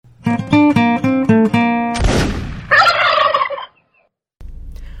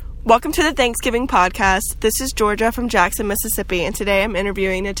Welcome to the Thanksgiving podcast. This is Georgia from Jackson, Mississippi, and today I'm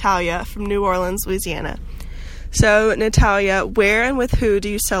interviewing Natalia from New Orleans, Louisiana. So, Natalia, where and with who do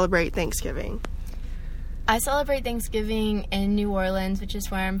you celebrate Thanksgiving? I celebrate Thanksgiving in New Orleans, which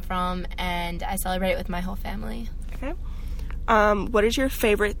is where I'm from, and I celebrate it with my whole family. Okay. What is your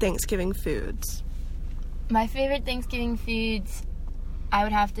favorite Thanksgiving foods? My favorite Thanksgiving foods, I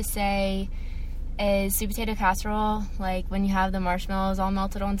would have to say, is sweet potato casserole, like when you have the marshmallows all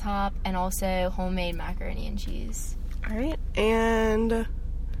melted on top, and also homemade macaroni and cheese. All right. And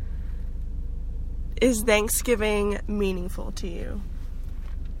is Thanksgiving meaningful to you?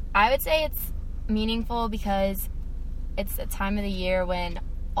 I would say it's meaningful because it's the time of the year when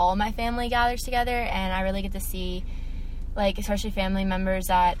all my family gathers together, and I really get to see, like, especially family members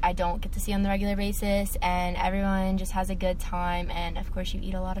that I don't get to see on the regular basis, and everyone just has a good time, and of course you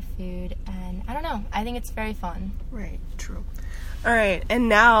eat a lot of food, and I don't know, I think it's very fun. Right, true. All right, and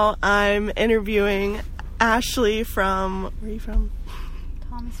now I'm interviewing Ashley from, where are you from?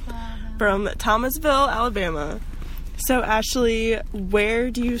 Thomasville, Alabama. From Thomasville, Alabama. So, Ashley,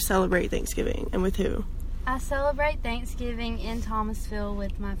 where do you celebrate Thanksgiving, and with who? I celebrate Thanksgiving in Thomasville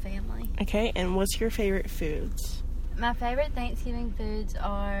with my family. Okay, and what's your favorite foods? My favorite Thanksgiving foods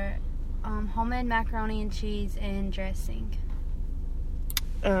are homemade macaroni and cheese and dressing.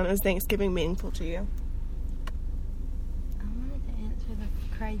 Is Thanksgiving meaningful to you? I wanted to answer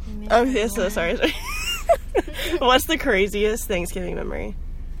the crazy memory. Oh, yes, so sorry. What's the craziest Thanksgiving memory?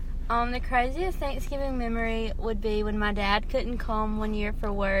 The craziest Thanksgiving memory would be when my dad couldn't come one year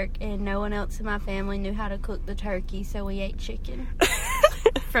for work and no one else in my family knew how to cook the turkey, so we ate chicken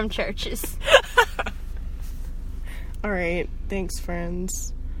from churches. All right. Thanks,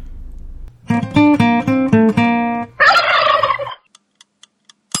 friends.